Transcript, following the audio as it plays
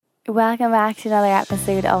Welcome back to another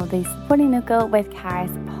episode of the Supporting Local with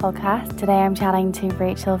Caris podcast. Today I'm chatting to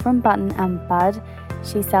Rachel from Button and Bud.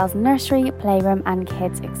 She sells nursery, playroom and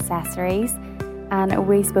kids accessories, and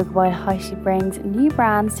we spoke about how she brings new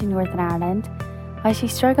brands to Northern Ireland, how she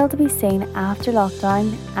struggled to be seen after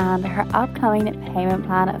lockdown, and her upcoming payment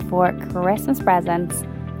plan for Christmas presents.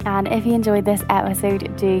 And if you enjoyed this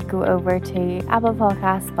episode, do go over to Apple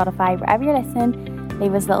Podcasts, Spotify, wherever you're listening.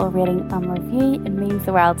 Leave us a little rating and review. It means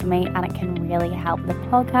the world to me and it can really help the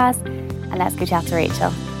podcast. And let's go chat to Rachel.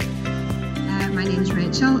 My name's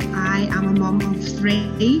Rachel. I am a mum of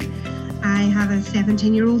 3. I have a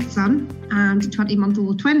 17-year-old son and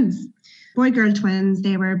 20-month-old twins. Boy-girl twins,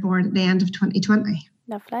 they were born at the end of 2020.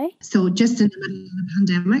 Lovely. So just in the middle of the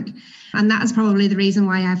pandemic. And that is probably the reason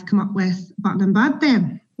why I've come up with Button and Bud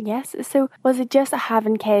then. Yes, so was it just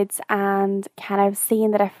having kids and kind of seeing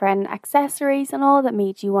the different accessories and all that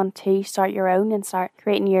made you want to start your own and start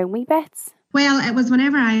creating your own wee bits? Well, it was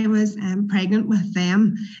whenever I was pregnant with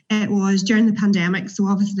them. It was during the pandemic, so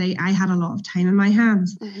obviously I had a lot of time in my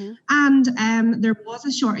hands. Mm-hmm. And there was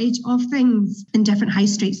a shortage of things in different high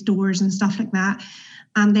street stores and stuff like that.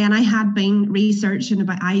 And then I had been researching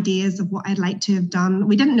about ideas of what I'd like to have done.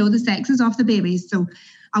 We didn't know the sexes of the babies, so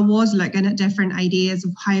I was looking at different ideas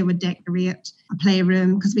of how I would decorate a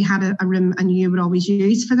playroom, because we had a room I knew would always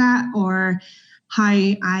use for that, or how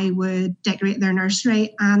I would decorate their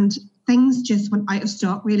nursery. And things just went out of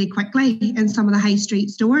stock really quickly in some of the high street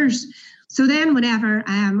stores. So then whenever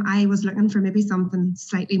I was looking for maybe something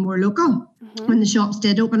slightly more local, when the shops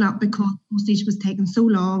did open up, because postage was taking so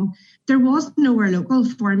long, there was nowhere local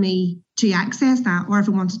for me to access that, or if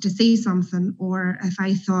I wanted to see something, or if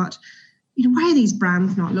I thought, why are these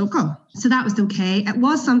brands not local? So that was okay. It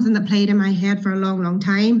was something that played in my head for a long, long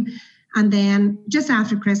time. And then just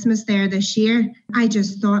after Christmas there this year, I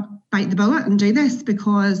just thought, bite the bullet and do this,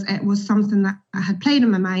 because it was something that I had played in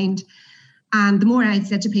my mind. And the more I'd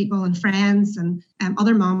said to people and friends and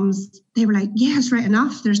other mums, they were like, yes, right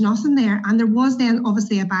enough, there's nothing there. And there was then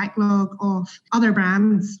obviously a backlog of other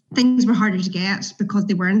brands. Things were harder to get because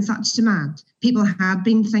they were in such demand. People had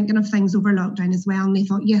been thinking of things over lockdown as well. And they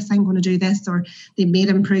thought, yes, I'm going to do this. Or they made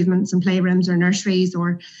improvements in playrooms or nurseries,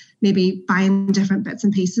 or maybe buying different bits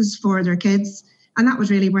and pieces for their kids. And that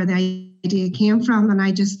was really where the idea came from. And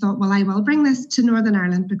I just thought, well, I will bring this to Northern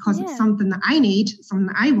Ireland because it's something that I need, something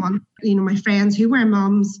that I want. My friends who were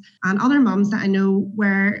mums and other mums that I know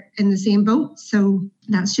were in the same boat. So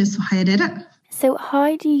that's just how I did it. So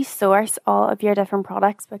how do you source all of your different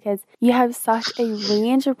products? Because you have such a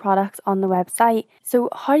range of products on the website. So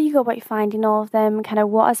how do you go about finding all of them? Kind of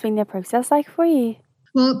what has been the process like for you?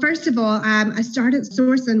 Well, first of all, I started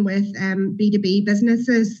sourcing with B2B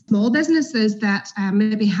businesses, small businesses that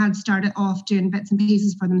maybe had started off doing bits and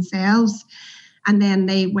pieces for themselves. And then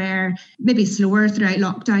they were maybe slower throughout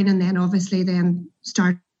lockdown, and then obviously then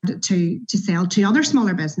started to sell to other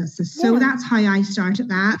smaller businesses. So that's how I started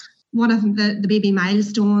that. One of the baby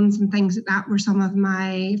milestones and things like that were some of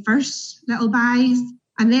my first little buys.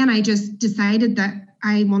 And then I just decided that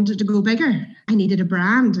I wanted to go bigger. I needed a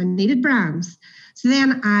brand. I needed brands. So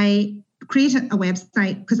then I created a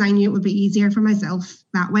website because I knew it would be easier for myself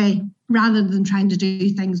that way, rather than trying to do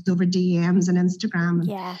things over DMs and Instagram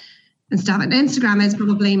and stuff. And Instagram is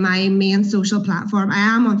probably my main social platform. I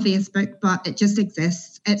am on Facebook, but it just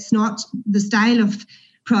exists. It's not the style of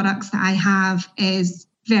products that I have is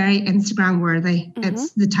very Instagram worthy. Mm-hmm.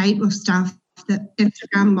 It's the type of stuff that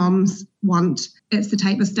Instagram mums want. It's the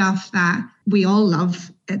type of stuff that we all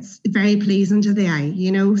love. It's very pleasing to the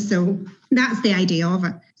eye, so that's the idea of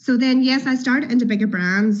it. So then, yes, I started into bigger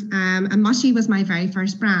brands, and Mushy was my very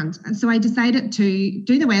first brand. And so I decided to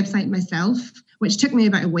do the website myself, which took me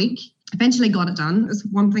about a week. Eventually got it done. It's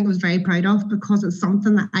one thing I was very proud of, because it's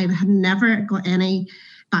something that I had never got any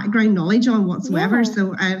background knowledge on whatsoever. Yeah.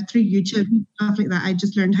 So through YouTube and stuff like that, I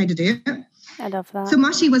just learned how to do it. I love that. So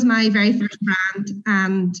Mushy was my very first brand,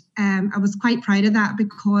 and I was quite proud of that,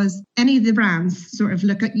 because any of the brands sort of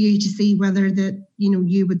look at you to see whether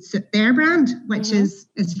you would suit their brand, which is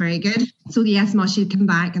very good. So yes, Mushy came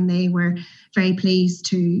back and they were very pleased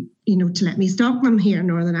to let me stock them here in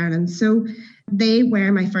Northern Ireland. So they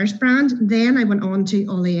were my first brand. Then I went on to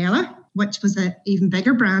Oleella, which was an even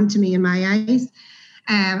bigger brand to me in my eyes.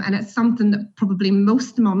 And it's something that probably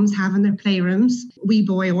most mums have in their playrooms, wee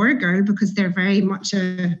boy or a girl, because they're very much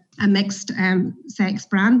a mixed sex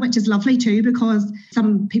brand, which is lovely too, because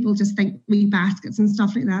some people just think wee baskets and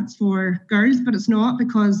stuff like that's for girls, but it's not,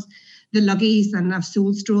 because the luggies, and I've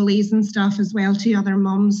sold strollies and stuff as well to other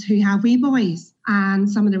mums who have wee boys, and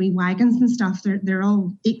some of the wee wagons and stuff, they're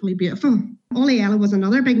all equally beautiful. Oleella was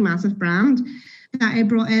another big massive brand. that I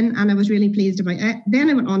brought in, and I was really pleased about it. Then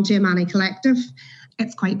I went on to Amani Collective.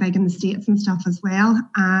 It's quite big in the States and stuff as well,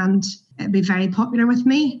 and it'd be very popular with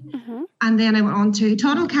me. Mm-hmm. And then I went on to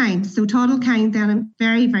Toddlekind. So Toddlekind, then I'm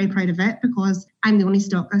very, very proud of it because I'm the only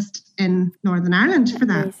stockist in Northern Ireland for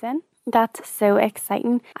that. Amazing. That's so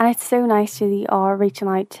exciting, and it's so nice that you are reaching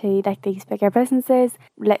out to like these bigger businesses,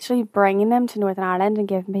 literally bringing them to Northern Ireland and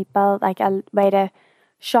giving people like a way to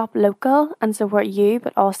shop local and support you,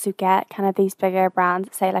 but also get kind of these bigger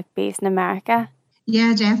brands, say like based in America.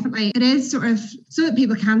 Yeah, definitely. It is sort of so that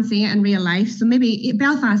people can see it in real life. So maybe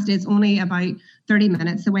Belfast is only about 30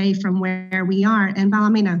 minutes away from where we are in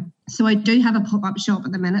Ballymena. So I do have a pop-up shop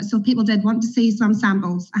at the minute. So people did want to see some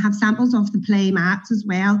samples. I have samples of the play mats as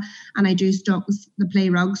well. And I do stock the play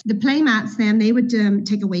rugs. The play mats then, they would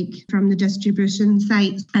take a week from the distribution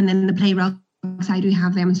site. And then the play rugs, I do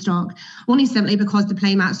have them in stock, only simply because the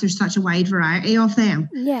play mats, there's such a wide variety of them.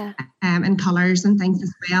 Yeah. And colours and things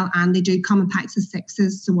as well. And they do come in packs of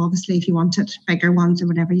 6s. So obviously if you wanted bigger ones or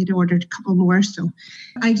whatever, you'd order a couple more. So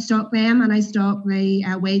I stock them, and I stock the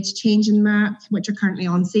wage changing mats, which are currently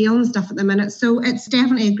on sale and stuff at the minute. So it's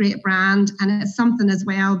definitely a great brand, and it's something as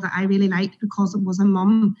well that I really liked because it was a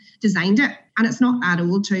mum designed it. And it's not that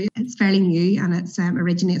old too. It's fairly new, and it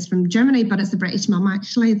originates from Germany, but it's a British mum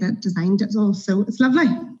actually that designed it all. So it's lovely.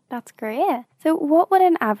 That's great. So what would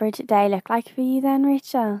an average day look like for you then,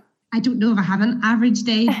 Rachel? I don't know if I have an average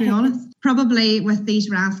day, to be honest. Probably with these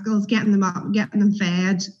rascals, getting them up, getting them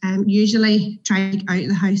fed, and usually try to get out of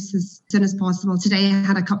the house as soon as possible. Today I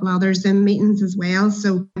had a couple of others in meetings as well,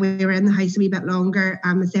 so we were in the house a wee bit longer.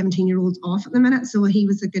 My 17-year-old's off at the minute, so he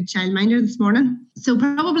was a good childminder this morning. So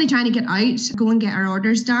probably trying to get out, go and get our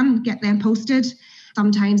orders done, get them posted.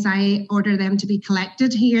 Sometimes I order them to be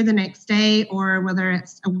collected here the next day, or whether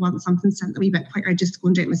it's I want something sent a wee bit quicker, I just go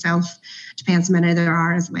and do it myself. Depends how many there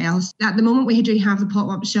are as well. So at the moment, we do have the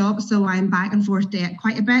pop-up shop, so I'm back and forth to it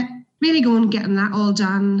quite a bit. Really going and getting that all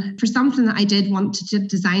done for something that I did want to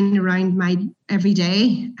design around my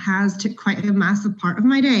everyday took quite a massive part of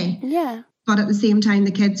my day. Yeah. But at the same time,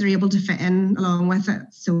 the kids are able to fit in along with it,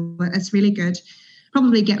 so it's really good.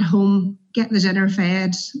 Probably get home, get the dinner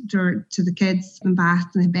fed to the kids and bath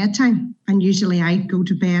and bedtime. And usually I go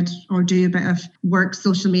to bed or do a bit of work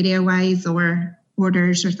social media wise or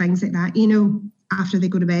orders or things like that, after they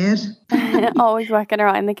go to bed. Always working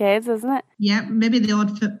around the kids, isn't it? Yeah, maybe the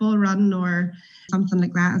odd football run or something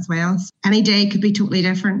like that as well. Any day could be totally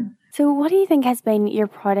different. So what do you think has been your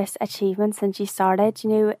proudest achievement since you started?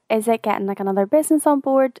 Is it getting like another business on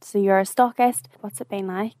board? So you're a stockist. What's it been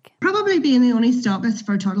like? Probably being the only stockist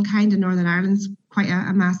for Toddlekind in Northern Ireland is quite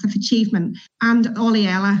a massive achievement. And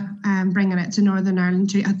Olliella, bringing it to Northern Ireland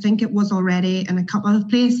too. I think it was already in a couple of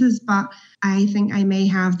places, but I think I may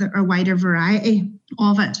have a wider variety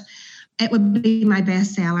of it. It would be my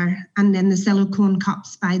bestseller. And then the silicone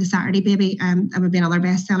cups by the Saturday Baby, it would be another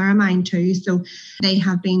bestseller of mine too. So they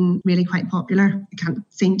have been really quite popular. I can't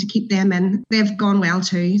seem to keep them in. They've gone well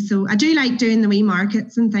too. So I do like doing the wee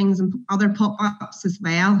markets and things and other pop-ups as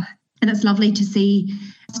well. And it's lovely to see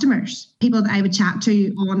customers, people that I would chat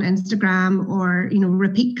to on Instagram or,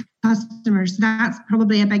 repeat customers. That's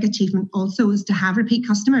probably a big achievement also, is to have repeat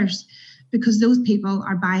customers, because those people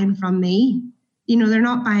are buying from me. They're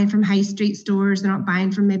not buying from high street stores. They're not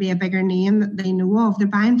buying from maybe a bigger name that they know of. They're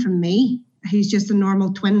buying from me, who's just a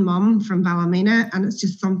normal twin mum from Ballymena. And it's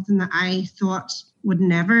just something that I thought would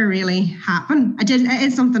never really happen. It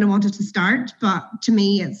is something I wanted to start, but to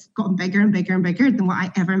me, it's gotten bigger and bigger and bigger than what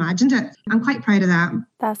I ever imagined it. I'm quite proud of that.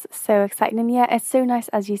 That's so exciting. And yeah, it's so nice,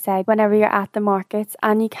 as you said, whenever you're at the markets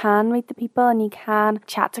and you can meet the people and you can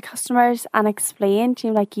chat to customers and explain to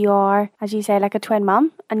them like you are, as you say, like a twin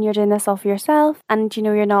mum, and you're doing this all for yourself, and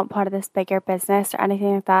you're not part of this bigger business or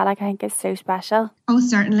anything like that. Like, I think it's so special. Oh,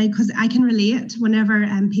 certainly, because I can relate whenever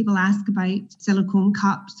people ask about silicone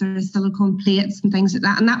cups or silicone plates and things like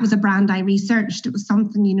that. And that was a brand I researched. It was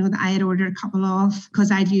something, that I had ordered a couple of,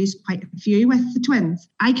 because I'd used quite a few with the twins.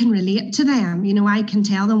 I can relate to them. I can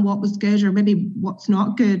tell them what was good or maybe what's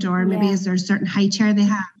not good, or maybe is there a certain high chair they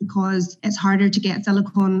have, because it's harder to get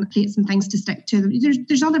silicone plates and things to stick to them.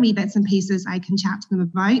 There's other wee bits and pieces I can chat to them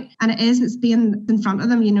about. And it's being in front of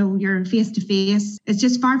them, you're face to face. It's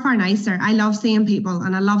just far, far nicer. I love seeing people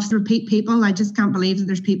and I love to repeat people. I just can't believe that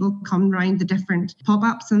there's people coming around the different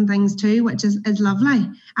pop-ups and things too, which is lovely.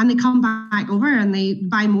 And they come back over and they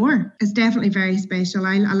buy more. It's definitely very special.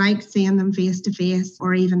 I like seeing them face to face,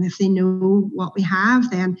 or even if they know what we have.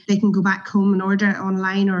 have, then they can go back home and order it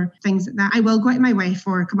online or things like that. I will go out of my way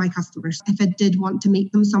for my customers. If I did want to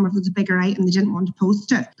meet them, some of it's a bigger item, they didn't want to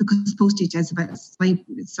post it because postage is a bit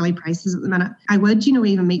silly prices at the minute. I would,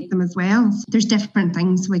 even meet them as well. So there's different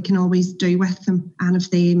things we can always do with them. And if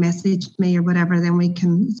they message me or whatever, then we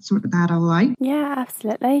can sort that all out. Yeah,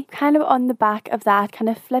 absolutely. Kind of on the back of that, kind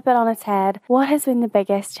of flip it on its head. What has been the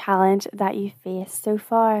biggest challenge that you've faced so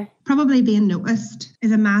far? Probably being noticed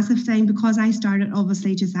is a massive thing because I started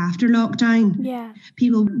obviously just after lockdown. Yeah.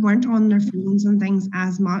 People weren't on their phones and things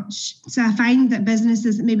as much. So I find that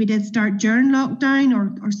businesses that maybe did start during lockdown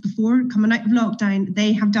or before coming out of lockdown,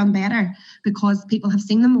 they have done better because people have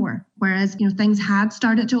seen them more. Whereas, things had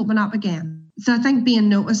started to open up again. So I think being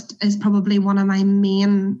noticed is probably one of my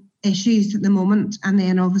main issues at the moment. And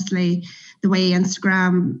then obviously the way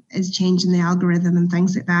Instagram is changing the algorithm and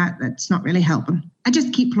things like that, that's not really helping. I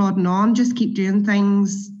just keep plodding on, just keep doing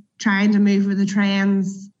things, trying to move with the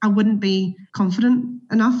trends. I wouldn't be confident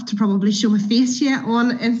enough to probably show my face yet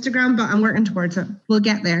on Instagram, but I'm working towards it. We'll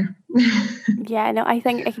get there. Yeah, no, I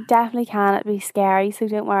think it definitely can. It'd be scary, so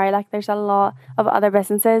don't worry. There's a lot of other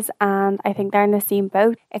businesses and I think they're in the same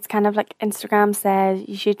boat. It's kind of like Instagram says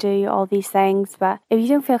you should do all these things, but if you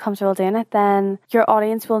don't feel comfortable doing it, then your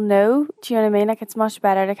audience will know. Do you know what I mean? It's much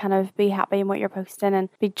better to kind of be happy in what you're posting and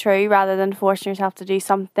be true rather than forcing yourself to do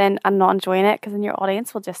something and not enjoying it, because then your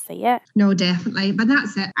audience will just see it. No, definitely. But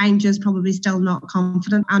that's it. I'm just probably still not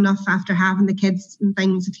confident enough after having the kids and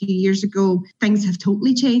things a few years ago. Things have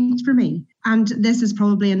totally changed for me. And this is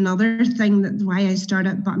probably another thing that why I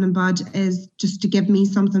started Button and Bud is just to give me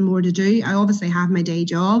something more to do. I obviously have my day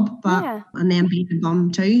job, and then being a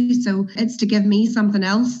mum too. So it's to give me something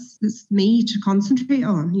else that's me to concentrate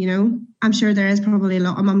on, I'm sure there is probably a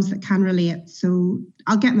lot of mums that can relate. So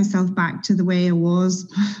I'll get myself back to the way I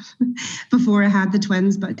was before I had the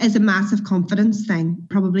twins. But it's a massive confidence thing,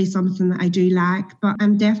 probably something that I do lack. But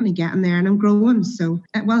I'm definitely getting there and I'm growing, so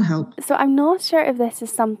it will help. So I'm not sure if this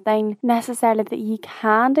is something necessarily that you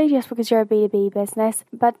can do just because you're a B2B business,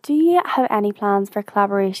 but do you have any plans for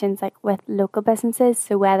collaborations with local businesses?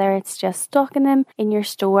 So whether it's just stocking them in your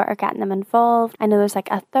store or getting them involved. I know there's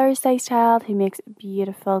a Thursday's Child who makes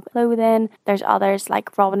beautiful clothing. There's others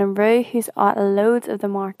like Robin and Rue who's at loads of the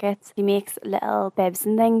markets. He makes little bibs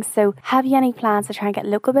and things. So have you any plans to try and get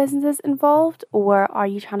local businesses involved, or are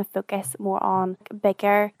you trying to focus more on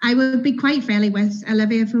bigger? I would be quite friendly with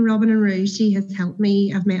Olivia from Robin and Rue. She has helped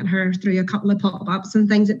me. I've met her through a couple of pop-ups and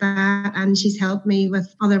things like that, and she's helped me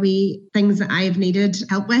with other wee things that I've needed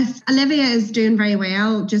help with. Olivia is doing very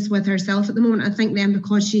well just with herself at the moment. I think then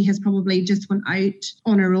because she has probably just went out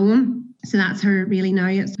on her own. So that's her really now.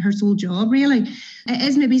 It's her sole job, really. It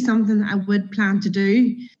is maybe something that I would plan to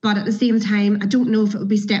do. But at the same time, I don't know if it would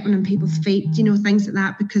be stepping on people's feet, things like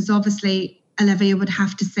that, because obviously Olivia would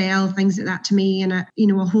have to sell things like that to me in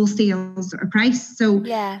a wholesale sort of price. So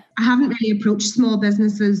yeah. I haven't really approached small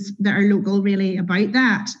businesses that are local really about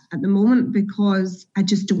that at the moment, because I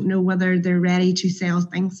just don't know whether they're ready to sell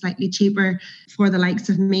things slightly cheaper for the likes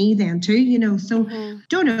of me then too, So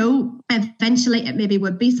don't know. Eventually it maybe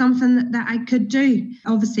would be something that I could do.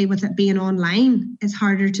 Obviously with it being online, it's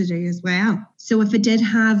harder to do as well. So if I did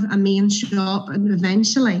have a main shop, and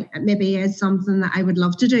eventually it maybe is something that I would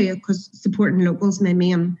love to do, because supporting locals is my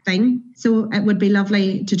main thing. So it would be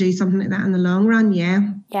lovely to do something like that in the long run, yeah.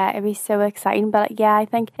 Yeah, it'd be so exciting. But yeah, I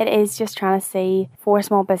think it is just trying to see for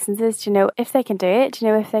small businesses, if they can do it,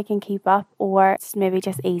 if they can keep up, or it's maybe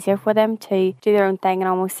just easier for them to do their own thing and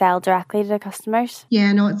almost sell directly to the customers.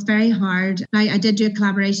 Yeah, no, it's very hard. Now, I did do a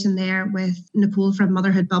collaboration there with Nicole from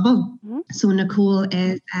Motherhood Bubble. Mm-hmm. So Nicole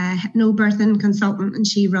is a hypnobirthing consultant and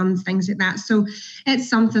she runs things like that. So it's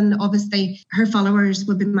something that obviously her followers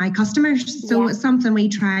would be my customers. So it's something we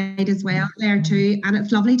tried as well there too. And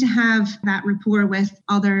it's lovely to have that rapport with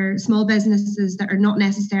other small businesses that are not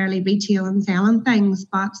necessarily retail and selling things,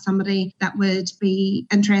 but somebody that would be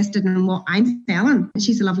interested in what I'm selling.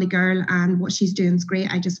 She's a lovely girl and what she's doing is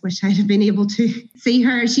great. I just wish I'd have been able to see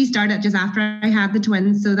her. She started just after I had the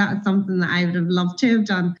twins, so that's something that I would have loved to have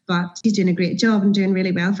done. But she's doing a great job and doing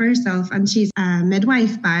really well for herself. And she's a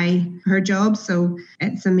midwife by her job, so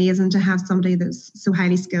it's amazing to have somebody that's so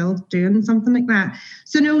highly skilled doing something like that.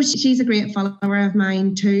 So no, she's a great follower of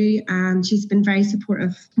mine too, and she's been very supportive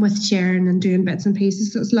supportive with sharing and doing bits and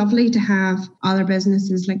pieces. So it's lovely to have other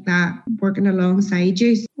businesses like that working alongside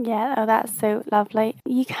you. Yeah, oh, that's so lovely.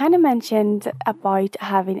 You kind of mentioned about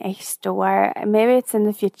having a store. Maybe it's in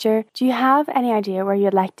the future. Do you have any idea where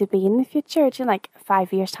you'd like to be in the future? Do you like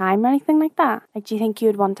 5 years time or anything like that? Like, do you think you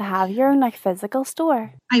would want to have your own like physical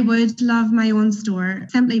store? I would love my own store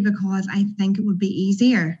simply because I think it would be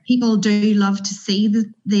easier. People do love to see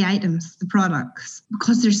the items, the products,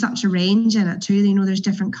 because there's such a range in it too. You know, there's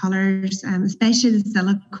different colours, especially the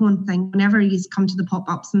silicone thing. Whenever you come to the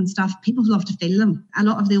pop-ups and stuff, people love to feel them. A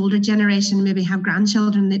lot of the older generation maybe have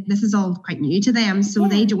grandchildren. This is all quite new to them, so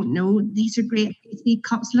they don't know. These are great wee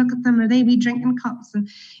cups. Look at them. Are they wee drinking cups? And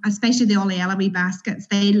especially the Ollie wee baskets,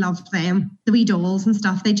 they love them. The wee dolls and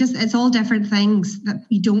stuff. It's all different things that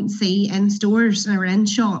you don't see in stores or in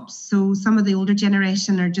shops. So some of the older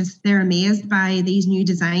generation they're amazed by these new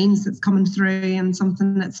designs that's coming through and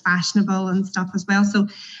something that's fashionable and stuff as well. So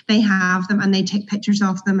they have them and they take pictures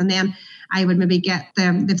of them, and then I would maybe get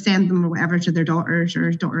them, they've sent them or whatever to their daughters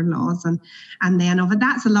or daughter-in-laws, and then of it.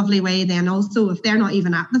 That's a lovely way then also, if they're not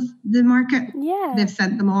even at the market, they've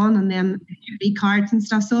sent them on, and then cards and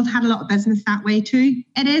stuff. So I've had a lot of business that way too.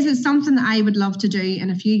 It's something that I would love to do in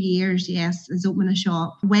a few years, yes, is open a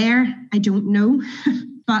shop. Where, I don't know.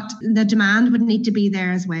 But the demand would need to be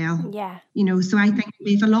there as well. Yeah. You know, so I think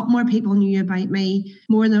if a lot more people knew about me,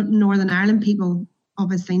 more than Northern Ireland people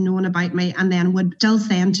obviously known about me, and then would still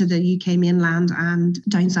send to the UK mainland and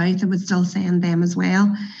down south, I would still send them as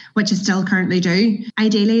well, which I still currently do.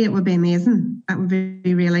 Ideally, it would be amazing. That would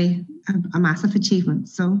be really a massive achievement.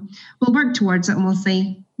 So we'll work towards it and we'll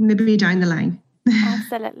see, maybe down the line.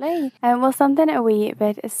 Absolutely. Well, something a wee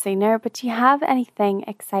bit sooner, but do you have anything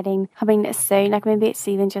exciting coming soon? Like maybe it's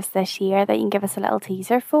even just this year that you can give us a little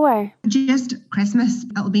teaser for? Just Christmas.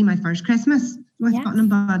 It'll be my first Christmas with Button and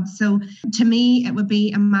Bud. So to me, it would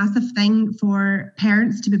be a massive thing for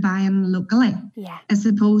parents to be buying locally, as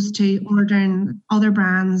opposed to ordering other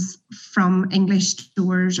brands from English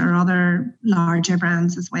stores or other larger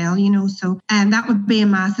brands as well, you know. So that would be a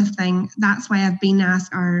massive thing. That's why I've been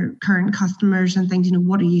asked our current customers and things, you know,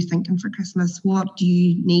 what are you thinking for Christmas? What do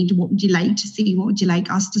you need? What would you like to see? What would you like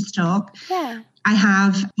us to stock? Yeah. I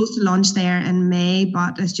have supposed to launch there in May,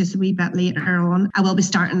 but it's just a wee bit later on. I will be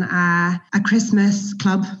starting a Christmas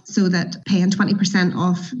club, so that paying 20%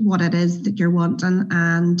 off what it is that you're wanting,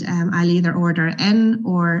 and I'll either order it in,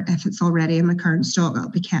 or if it's already in the current stock, it'll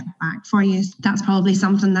be kept back for you. That's probably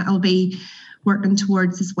something that I'll be working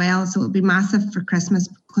towards as well. So it'll be massive for Christmas,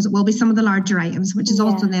 because it will be some of the larger items, which is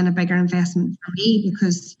also then a bigger investment for me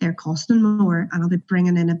because they're costing more, and I'll be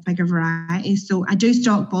bringing in a bigger variety. So I do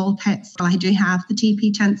stock ball pits. I do have the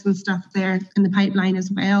TP tints and stuff there in the pipeline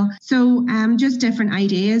as well. So just different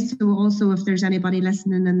ideas. So also, if there's anybody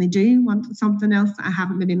listening and they do want something else that I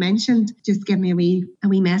haven't maybe mentioned, just give me a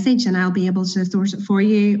wee message and I'll be able to source it for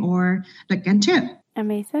you or look into it.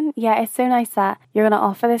 Amazing. Yeah, it's so nice that you're going to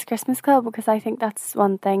offer this Christmas club, because I think that's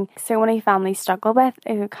one thing so many families struggle with.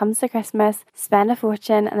 If it comes to Christmas, spend a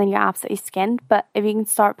fortune and then you're absolutely skinned. But if you can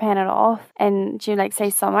start paying it off in, like say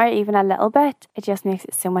summer, even a little bit, it just makes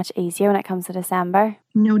it so much easier when it comes to December.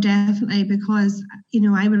 No, definitely, because, you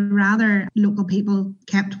know, I would rather local people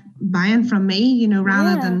kept buying from me, you know,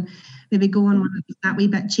 rather than maybe going with that wee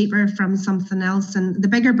bit cheaper from something else. And the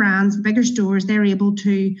bigger brands, the bigger stores, they're able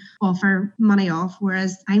to offer money off,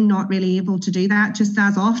 whereas I'm not really able to do that just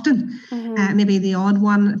as often. Maybe the odd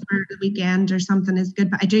one for the weekend or something is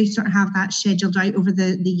good, but I do sort of have that scheduled out over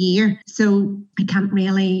the year. So I can't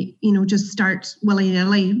really, you know, just start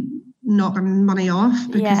willy-nilly knocking money off,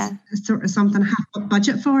 because it's sort of something I have to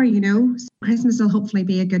budget for, you know. So Christmas will hopefully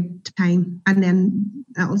be a good time, and then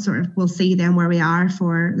that'll we'll see then where we are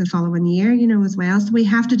for the following year, you know, as well. So we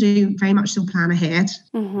have to do very much so plan ahead.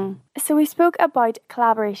 So we spoke about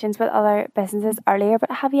collaborations with other businesses earlier, but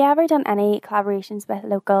have you ever done any collaborations with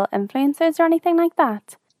local influencers or anything like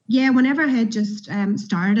that? Yeah, whenever I had just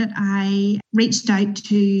started, I reached out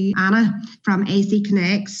to Anna from AC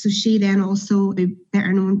Connects. So she then also,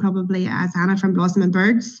 better known probably as Anna from Blossom and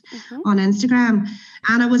Birds on Instagram.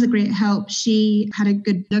 Anna was a great help. She had a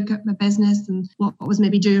good look at my business and what was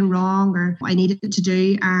maybe doing wrong or what I needed to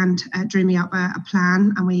do, and drew me up a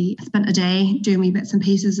plan, and we spent a day doing wee bits and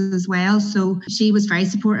pieces as well. So she was very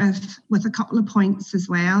supportive with a couple of points as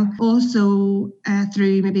well. Also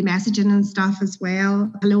through maybe messaging and stuff as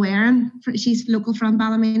well. Hello Erin. She's local from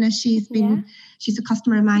Ballymena. She's a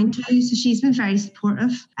customer of mine too, so she's been very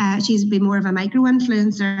supportive. She's been more of a micro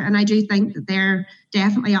influencer, and I do think that they're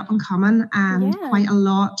definitely up and coming, and quite a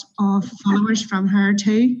lot of followers from her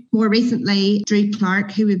too. More recently, Drew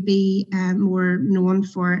Clark, who would be more known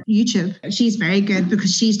for YouTube. She's very good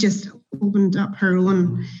because she's just opened up her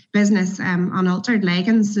own business, Unaltered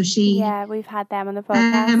Leggings. So we've had them on the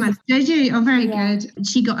podcast. Did you? Oh, very good.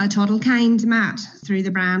 She got a Toddle Kind mat through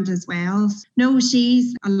the brand as well. No,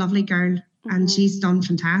 she's a lovely girl. And she's done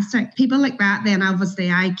fantastic. People like that, then obviously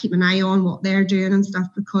I keep an eye on what they're doing and stuff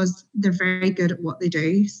because they're very good at what they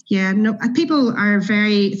do. Yeah, no, people are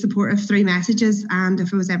very supportive through messages, and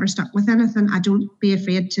if I was ever stuck with anything, I don't be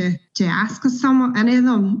afraid to ask any of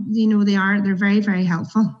them. You know, they're very, very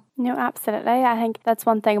helpful. No, absolutely. I think that's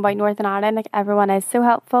one thing about Northern Ireland. Like, everyone is so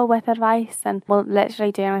helpful with advice and will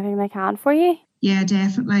literally do anything they can for you. Yeah,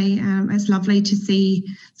 definitely. It's lovely to see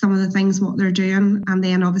some of the things, what they're doing. And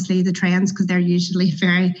then obviously the trends, because they're usually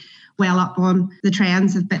very well up on the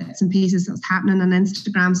trends of bits and pieces that's happening on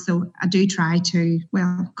Instagram. So I do try to,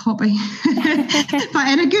 copy, but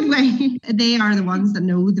in a good way. They are the ones that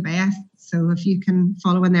know the best. So if you can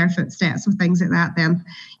follow in their footsteps with things like that, then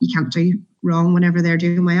you can't do wrong whenever they're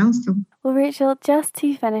doing well. So. Well, Rachel, just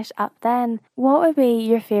to finish up then, what would be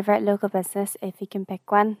your favourite local business if you can pick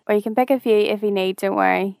one? Or you can pick a few if you need, don't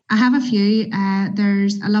worry. I have a few.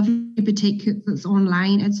 There's a lovely boutique that's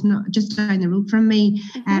online. It's not just down the road from me.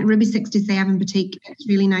 Ruby 67 Boutique. It's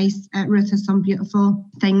really nice. Ruth has some beautiful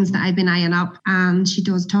things that I've been eyeing up, and she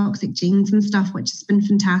does toxic jeans and stuff, which has been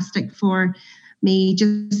fantastic for me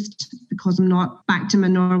just because I'm not back to my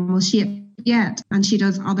normal shape yet. And she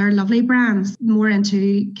does other lovely brands. More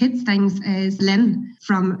into kids things is Lynn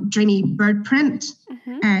from Dreamy Bird Print.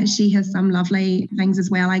 She has some lovely things as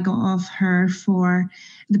well. I got off her for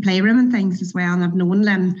the playroom and things as well, and I've known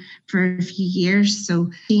Lynn for a few years, so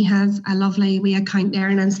she has a lovely wee account there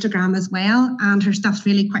on Instagram as well, and her stuff's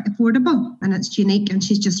really quite affordable and it's unique, and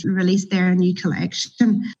she's just released their new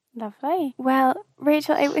collection. Lovely. Well,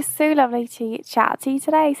 Rachel, it was so lovely to chat to you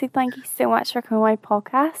today. So thank you so much for coming on my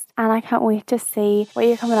podcast. And I can't wait to see what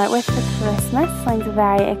you're coming out with for Christmas. Sounds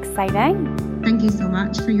very exciting. Thank you so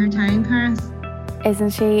much for your time, Caris. Isn't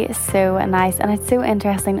she so nice? And it's so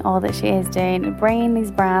interesting all that she is doing, bringing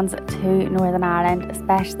these brands to Northern Ireland,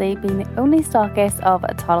 especially being the only stockist of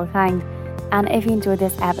Toddle Kind. And if you enjoyed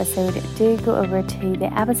this episode, do go over to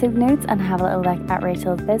the episode notes and have a little look at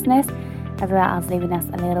Rachel's business, as well as leaving us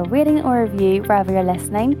a little rating or review wherever you're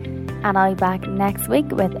listening. And I'll be back next week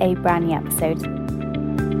with a brand new episode.